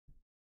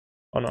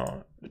Oh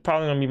no, it's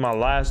probably gonna be my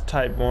last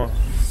type one.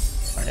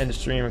 I end the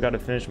stream. I gotta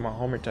finish my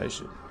homework type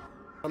shit.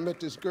 I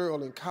met this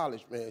girl in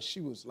college, man. She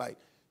was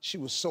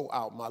so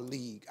out my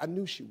league. I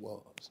knew she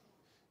was.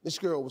 This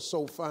girl was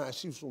so fine.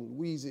 She was from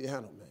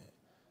Louisiana, man.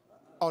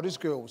 Oh, this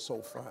girl was so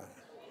fine.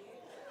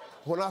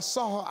 When I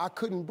saw her, I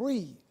couldn't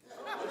breathe.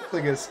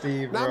 Look at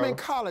Steve, Now bro. I'm in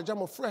college,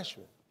 I'm a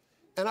freshman.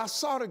 And I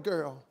saw the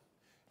girl,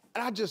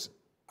 and I just,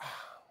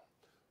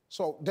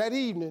 so that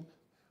evening,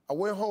 I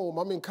went home,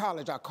 I'm in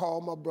college, I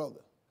called my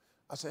brother.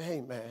 I said,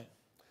 hey, man,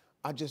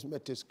 I just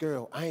met this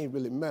girl. I ain't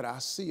really met her, I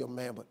see her,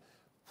 man, but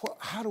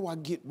how do I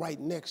get right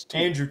next to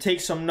her? Andrew,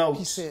 take some notes.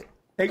 He said,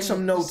 take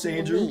some notes,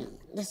 Andrew.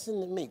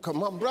 Listen to me, cause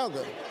my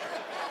brother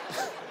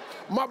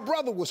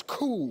was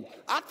cool.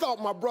 I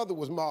thought my brother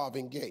was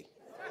Marvin Gaye.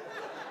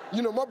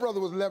 You know, my brother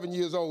was 11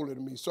 years older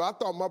than me, so I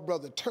thought my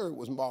brother Turd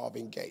was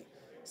Marvin Gaye.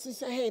 So he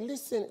said, hey,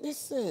 listen,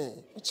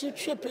 what you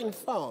tripping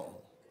for?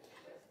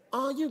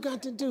 All you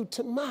got to do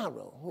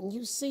tomorrow, when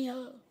you see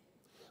her,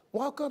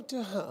 walk up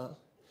to her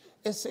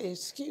and say,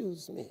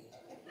 excuse me,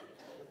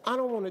 I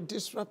don't want to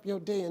disrupt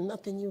your day and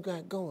nothing you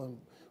got going,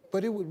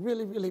 but it would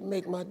really, really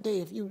make my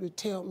day if you would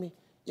tell me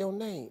your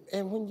name.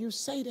 And when you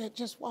say that,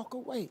 just walk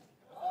away.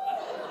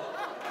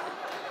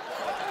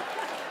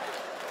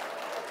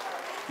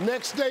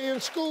 Next day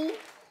in school,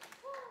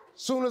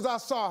 soon as I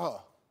saw her,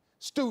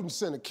 student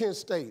center, Kent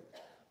State,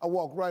 I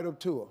walked right up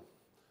to her.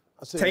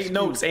 I said, take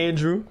notes,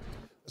 Andrew. I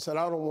said,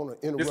 I don't want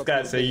to interrupt. This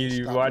guy said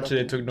you watched it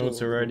and took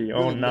notes already.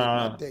 Oh,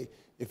 nah.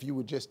 If you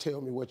would just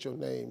tell me what your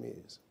name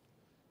is.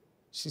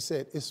 She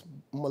said, it's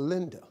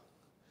Melinda.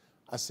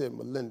 I said,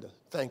 Melinda,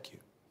 thank you.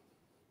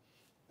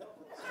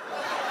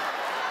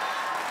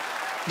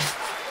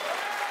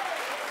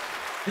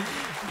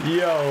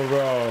 Yo,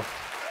 bro.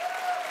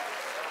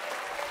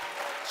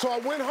 So I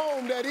went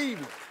home that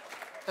evening,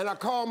 and I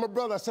called my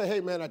brother. I said, hey,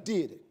 man, I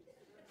did it.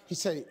 He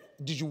said,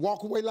 did you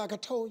walk away like I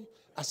told you?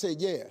 I said,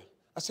 yeah.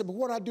 I said, but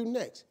what do I do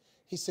next?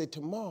 He said,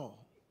 tomorrow,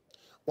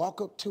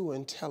 walk up to her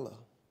and tell her,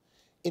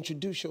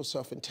 introduce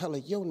yourself and tell her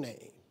your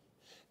name,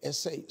 and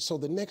say, so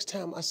the next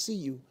time I see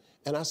you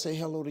and I say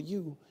hello to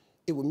you,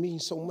 it would mean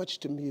so much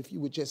to me if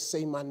you would just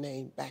say my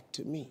name back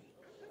to me.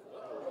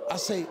 I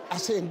said,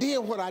 and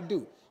then what I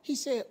do? He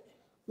said,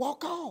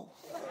 walk off.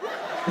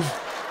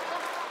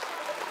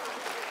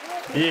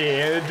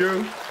 Yeah,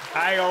 Andrew.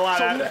 I ain't gonna lie.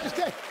 So next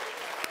day,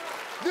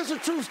 this is a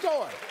true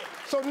story.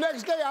 So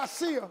next day I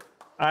see her.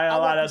 I ain't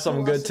gonna lie, that's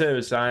some good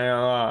tips. I ain't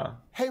gonna lie.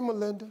 Hey,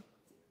 Melinda.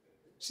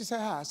 She said,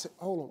 hi. I said,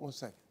 hold on 1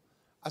 second.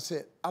 I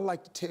said, I'd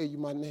like to tell you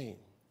my name.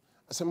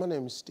 I said, my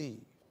name is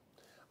Steve.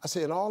 I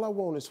said, and all I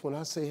want is when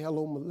I say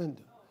hello,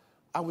 Melinda,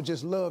 I would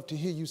just love to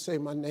hear you say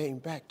my name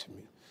back to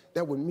me.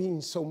 That would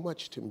mean so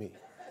much to me.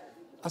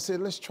 I said,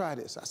 let's try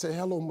this. I said,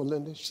 hello,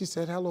 Melinda. She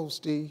said, hello,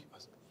 Steve. I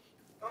said,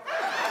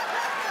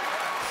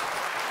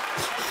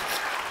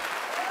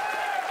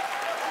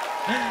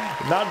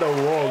 Not the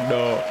walk,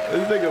 though.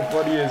 This nigga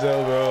funny as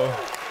hell, bro.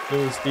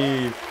 Little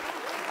Steve.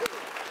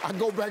 I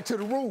go back to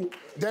the room.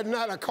 That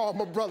night I called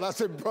my brother. I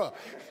said, bro,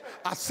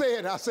 I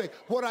said,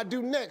 what I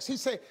do next? He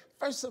said,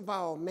 first of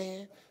all,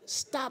 man,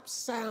 stop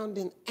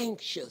sounding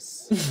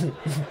anxious.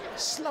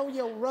 Slow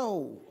your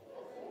roll.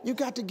 You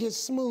got to get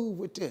smooth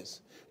with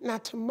this. Now,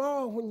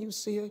 tomorrow when you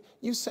see her,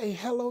 you say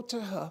hello to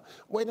her,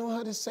 wait on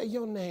her to say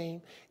your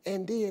name,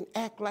 and then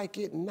act like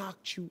it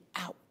knocked you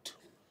out.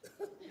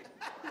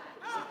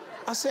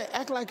 I said,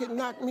 act like it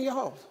knocked me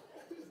off.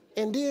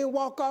 And then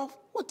walk off?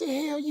 What the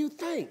hell you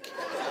think?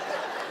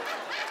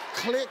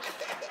 Click.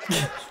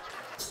 I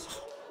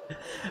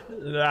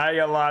ain't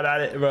gonna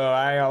lie, bro.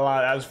 I ain't gonna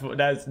lie.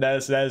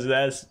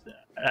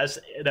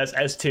 That's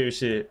S tier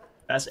shit.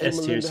 That's Hey, S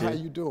tier Melinda, shit. how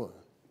you doing?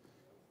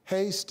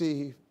 Hey,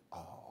 Steve.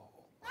 Oh.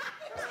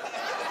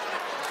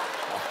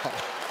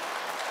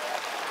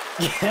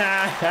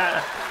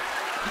 Yeah.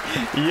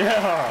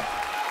 Yeah.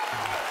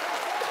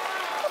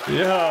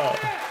 Yeah.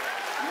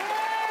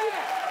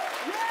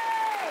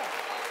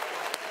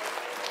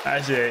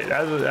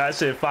 That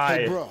shit fire.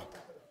 Hey, bro,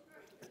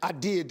 I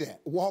did that,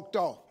 walked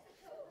off.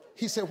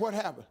 He said, what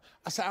happened?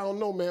 I said, I don't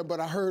know, man, but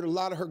I heard a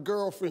lot of her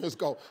girlfriends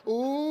go,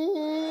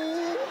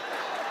 ooh.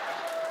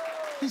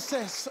 He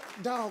says,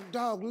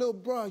 dog, little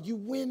bro, you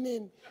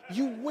winning.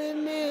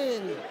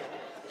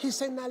 He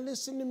said, now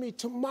listen to me.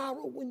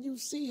 Tomorrow when you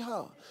see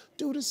her,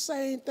 do the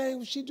same thing.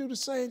 When she do the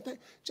same thing,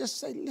 just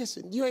say,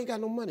 listen, you ain't got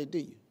no money, do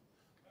you?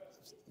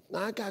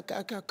 Now, I got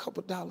a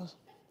couple dollars.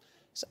 I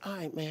said, all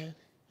right, man.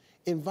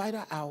 Invite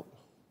her out.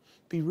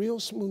 Be real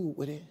smooth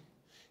with it.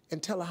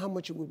 And tell her how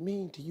much it would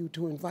mean to you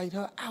to invite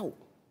her out.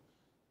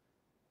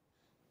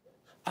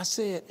 I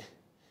said,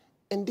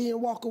 and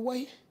then walk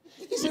away?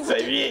 He said,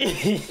 what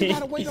you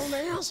gotta wait on the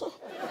answer?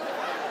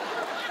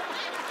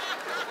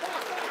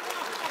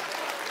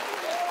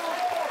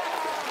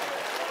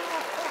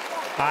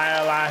 I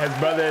ain't lie, his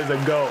brother is a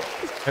GOAT.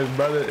 His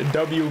brother,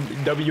 W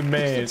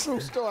man. It's a true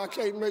story, I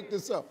can't make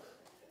this up.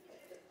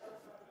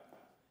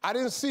 I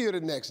didn't see her the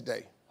next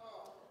day.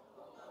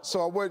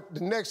 So I went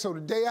the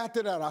day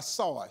after that, I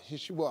saw her. Here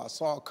she was, I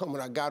saw her coming,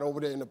 I got over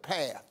there in the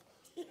path.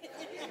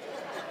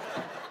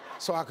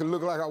 so I could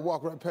look like I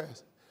walk right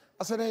past.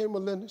 I said, hey,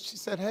 Melinda. She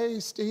said,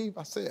 hey, Steve.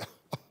 I said,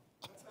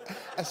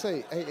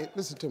 hey,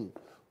 listen to me.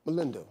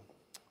 Melinda,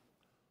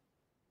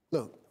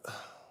 look,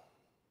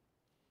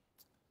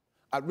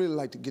 I'd really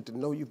like to get to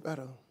know you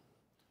better.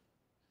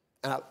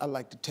 And I'd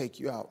like to take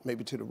you out,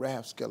 maybe to the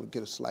Rathskeller,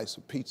 get a slice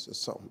of pizza or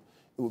something.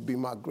 It would be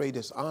my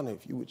greatest honor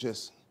if you would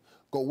just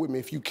go with me.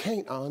 If you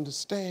can't, I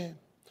understand.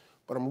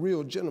 But I'm a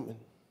real gentleman.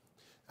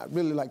 I'd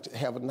really like to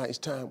have a nice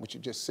time with you,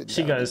 just sitting down.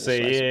 She gonna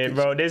say, yeah,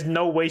 bro. There's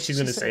no way she's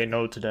gonna say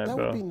no to that, bro.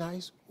 That would be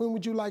nice. When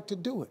would you like to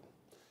do it?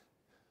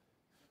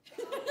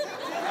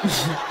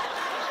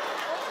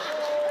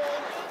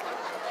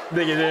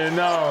 Nigga didn't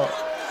know.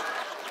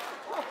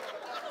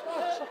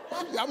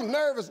 I'm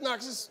nervous now,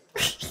 'cause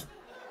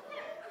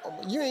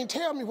you ain't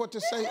tell me what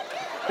to say.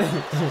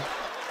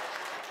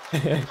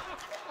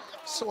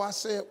 So I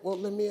said, well,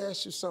 let me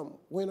ask you something.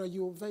 When are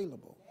you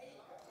available?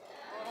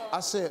 I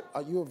said,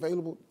 are you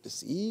available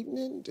this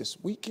evening, this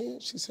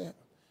weekend? She said,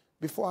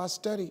 before I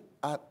study,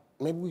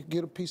 maybe we could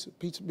get a piece of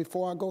pizza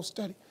before I go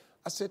study.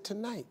 I said,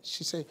 tonight.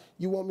 She said,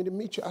 you want me to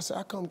meet you? I said,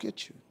 I'll come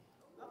get you.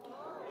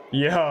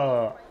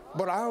 Yeah.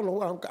 But I don't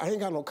know I ain't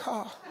got no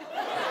car.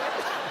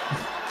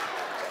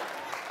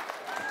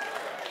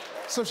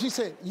 So she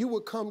said, you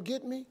would come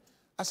get me?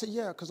 I said,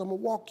 yeah, because I'm going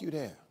to walk you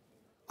there.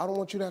 I don't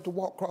want you to have to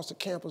walk across the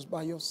campus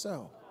by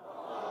yourself.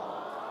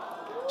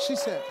 She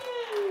said,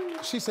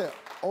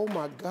 oh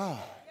my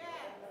God,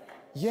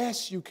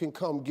 yes, you can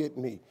come get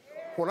me.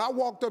 When I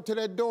walked up to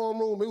that dorm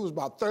room, it was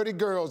about 30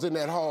 girls in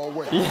that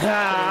hallway.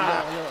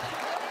 Yeah.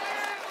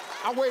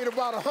 I weighed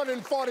about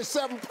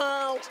 147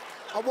 pounds.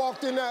 I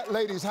walked in there,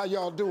 ladies, how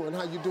y'all doing?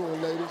 How you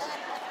doing, ladies?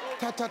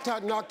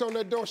 Tat, knocked on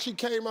that door. She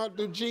came out,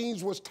 the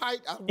jeans was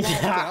tight. I walked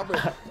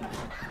in.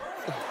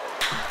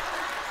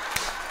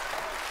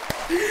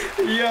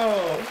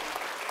 Yo.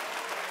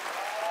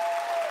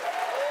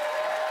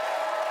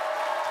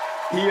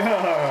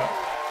 Yeah.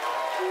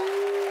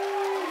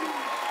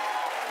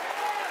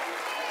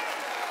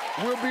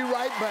 We'll be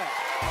right back.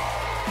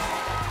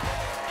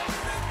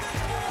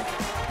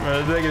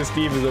 Bro, this nigga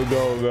Steve is a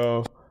go,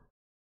 bro.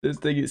 This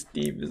nigga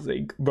Steve is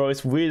like, bro,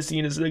 it's weird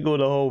seeing this nigga with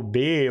the whole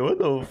beard. What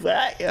the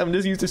fuck? I'm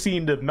just used to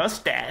seeing the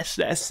mustache.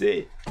 That's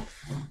it.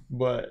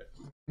 But,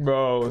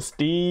 bro,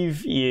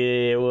 Steve,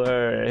 yeah,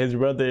 well, his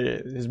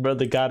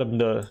brother got him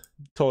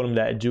told him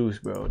that juice,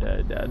 bro.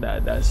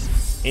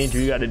 That's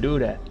Andrew, you gotta do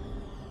that.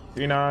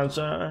 You know what I'm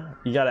saying?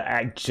 You gotta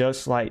act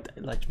just like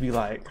be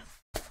like,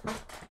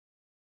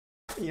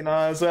 you know what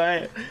I'm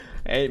saying?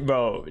 Hey,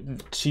 bro,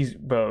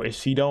 if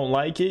she don't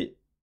like it,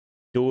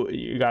 do it.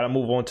 You gotta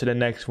move on to the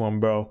next one,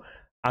 bro.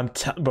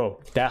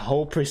 Bro, that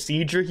whole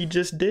procedure he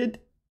just did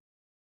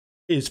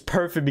is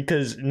perfect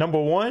because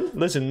number one,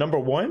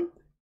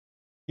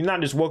 you're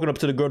not just walking up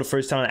to the girl the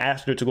first time and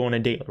asking her to go on a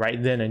date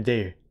right then and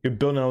there. You're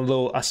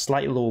building a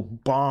slight little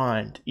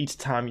bond each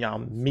time y'all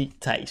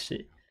meet type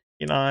shit.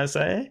 You know what I'm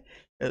saying?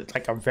 It's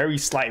like a very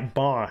slight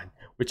bond,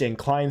 which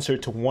inclines her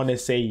to want to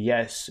say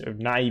yes or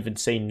not even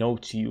say no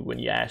to you when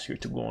you ask her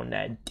to go on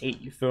that date.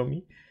 You feel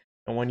me?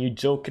 And when you're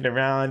joking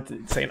around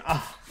saying,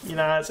 you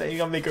know what I'm saying? You're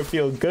gonna make her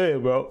feel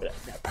good, bro.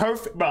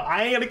 Perfect, bro.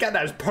 I ain't gonna count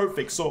that as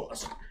perfect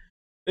sauce.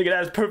 Look at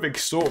that as perfect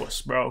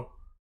sauce, bro.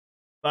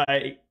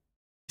 Like,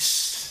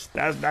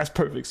 that's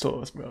perfect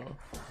sauce, bro.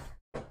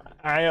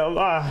 I ain't gonna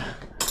lie.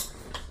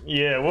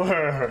 Yeah,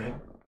 word.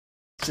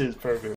 Shit's perfect.